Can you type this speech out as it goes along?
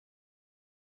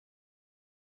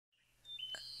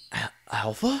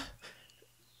Alpha?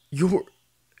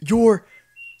 You're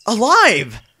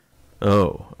alive!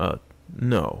 Oh,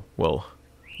 no. Well,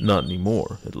 not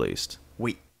anymore, at least.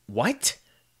 Wait, what?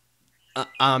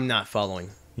 I'm not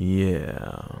following.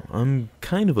 Yeah, I'm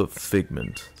kind of a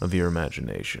figment of your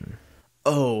imagination.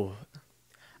 Oh,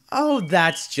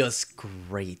 that's just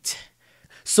great.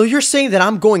 So you're saying that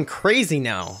I'm going crazy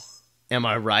now, am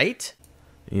I right?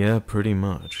 Yeah, pretty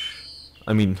much.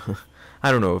 I mean,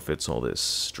 I don't know if it's all this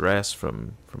stress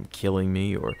from killing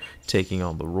me, or taking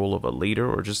on the role of a leader,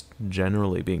 or just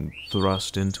generally being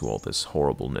thrust into all this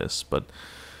horribleness, but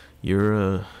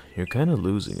you're kind of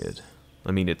losing it.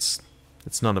 I mean, it's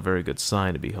not a very good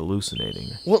sign to be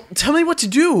hallucinating. Well, tell me what to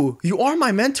do. You are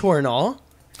my mentor and all.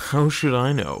 How should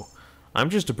I know? I'm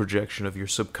just a projection of your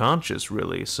subconscious,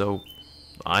 really, so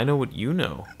I know what you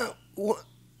know.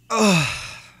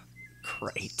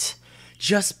 Great.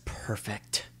 Just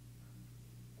perfect.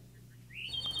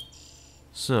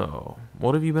 So,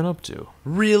 what have you been up to?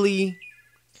 Really?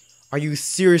 Are you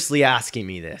seriously asking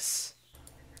me this?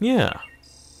 Yeah,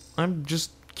 I'm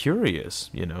just curious,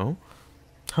 you know?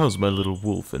 How's my little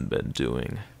Wolfen been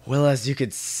doing? Well, as you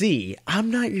could see, I'm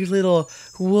not your little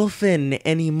Wolfen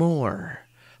anymore.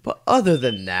 But other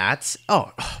than that,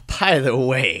 by the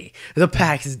way, the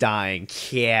pack's dying,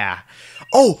 yeah.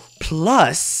 Oh,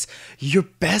 plus, your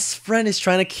best friend is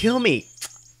trying to kill me.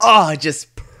 Oh,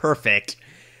 just perfect.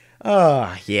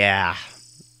 Oh, yeah.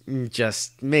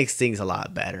 Just makes things a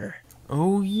lot better.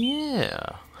 Oh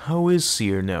yeah, how is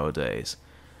Seer nowadays?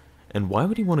 And why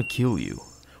would he want to kill you?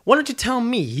 Why don't you tell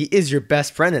me he is your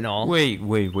best friend and all? Wait.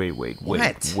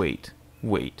 What? Wait.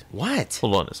 What?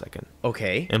 Hold on a second.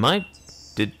 Okay.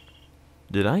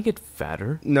 Did I get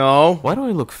fatter? No. Why do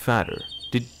I look fatter?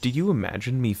 Did you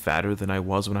imagine me fatter than I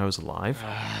was when I was alive?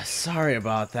 Sorry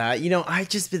about that. I've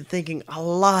just been thinking a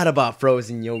lot about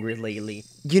frozen yogurt lately.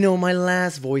 My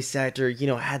last voice actor,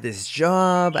 had this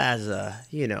job as a,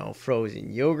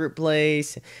 frozen yogurt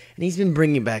place. And he's been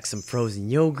bringing back some frozen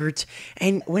yogurt.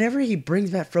 And whenever he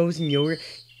brings back frozen yogurt,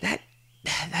 that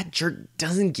jerk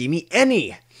doesn't give me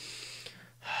any.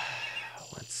 I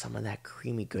want some of that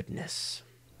creamy goodness.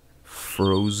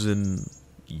 Frozen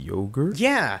yogurt?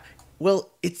 Yeah.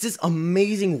 Well, it's this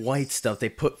amazing white stuff they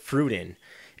put fruit in.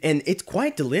 And it's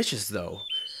quite delicious, though.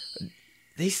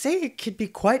 They say it could be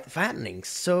quite fattening,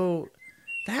 so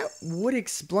that would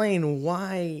explain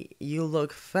why you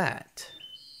look fat.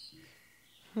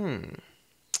 If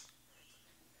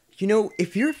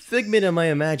you're a figment of my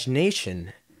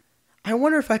imagination, I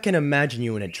wonder if I can imagine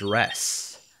you in a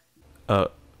dress. A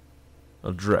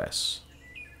dress?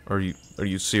 Are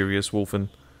you serious, Wolfen?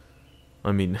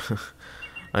 I mean,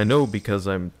 I know because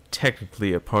I'm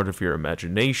technically a part of your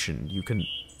imagination, you can...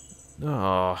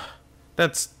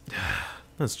 that's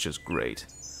just great.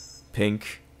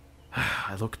 Pink.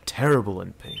 I look terrible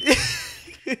in pink.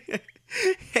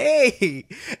 Hey!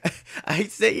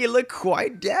 I'd say you look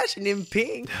quite dashing in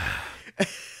pink.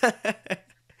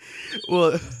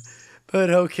 Well, but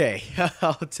okay,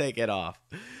 I'll take it off.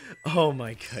 Oh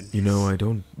my goodness. I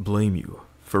don't blame you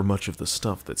for much of the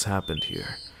stuff that's happened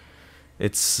here.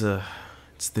 It's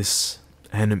this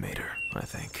animator, I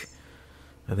think.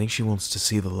 I think she wants to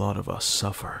see the lot of us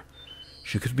suffer.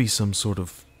 She could be some sort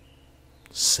of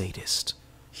sadist.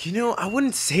 I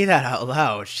wouldn't say that out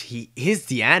loud. He is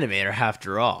the animator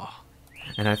after all.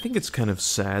 And I think it's kind of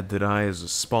sad that I, as a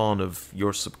spawn of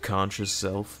your subconscious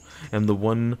self, am the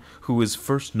one who is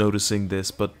first noticing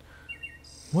this, but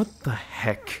what the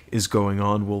heck is going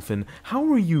on, Wolfen? How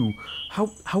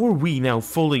are we now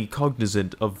fully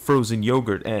cognizant of frozen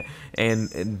yogurt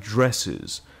and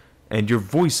dresses, and your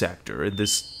voice actor, and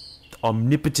this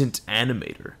omnipotent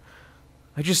animator?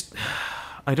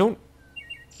 I don't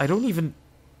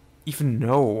even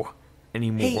know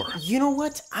anymore. Hey, you know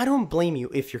what? I don't blame you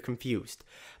if you're confused.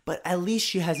 But at least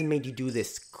she hasn't made you do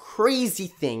this crazy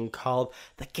thing called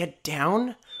the get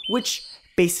down, which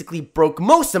basically broke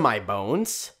most of my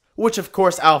bones. Which, of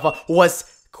course, Alpha,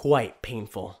 was quite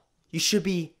painful. You should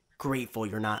be grateful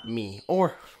you're not me,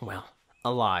 or, well,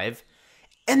 alive.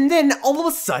 And then, all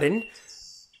of a sudden,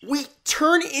 we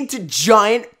turn into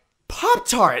giant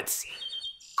Pop-Tarts.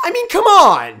 I mean, come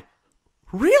on!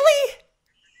 Really?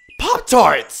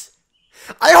 Pop-Tarts!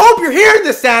 I hope you're hearing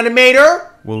this, animator!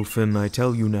 Wolfen, I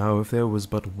tell you now, if there was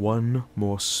but one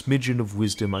more smidgen of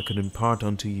wisdom I could impart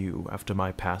unto you after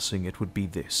my passing, it would be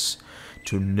this: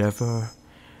 to never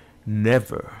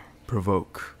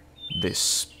provoke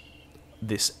this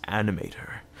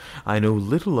animator. I know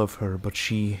little of her, but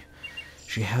she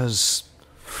has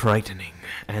frightening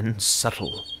and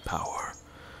subtle power.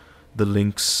 The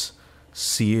lynx,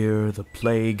 seer, the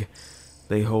plague,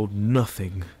 they hold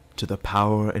nothing to the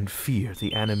power and fear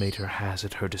the animator has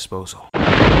at her disposal.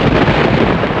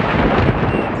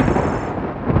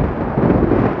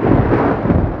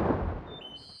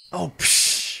 Oh,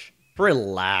 psh!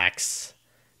 Relax.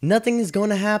 Nothing is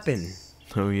going to happen.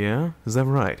 Oh yeah? Is that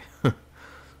right?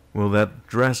 Well, that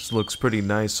dress looks pretty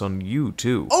nice on you,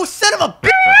 too. Oh, son of a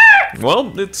bitch!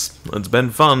 Well, it's been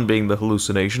fun being the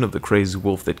hallucination of the crazy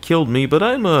wolf that killed me, but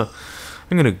I'm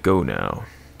gonna go now.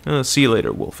 See you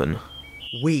later, Wolfen.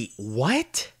 Wait,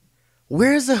 what?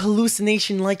 Where's a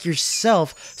hallucination like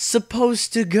yourself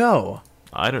supposed to go?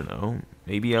 I don't know.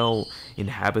 Maybe I'll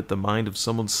inhabit the mind of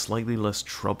someone slightly less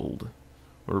troubled.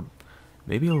 Or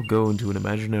maybe I'll go into an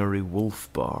imaginary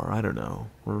wolf bar, I don't know.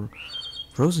 Or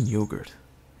frozen yogurt.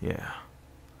 Yeah,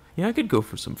 I could go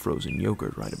for some frozen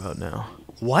yogurt right about now.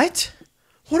 What?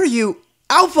 What are you...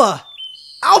 Alpha!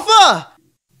 Alpha!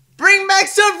 Bring back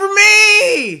some for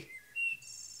me!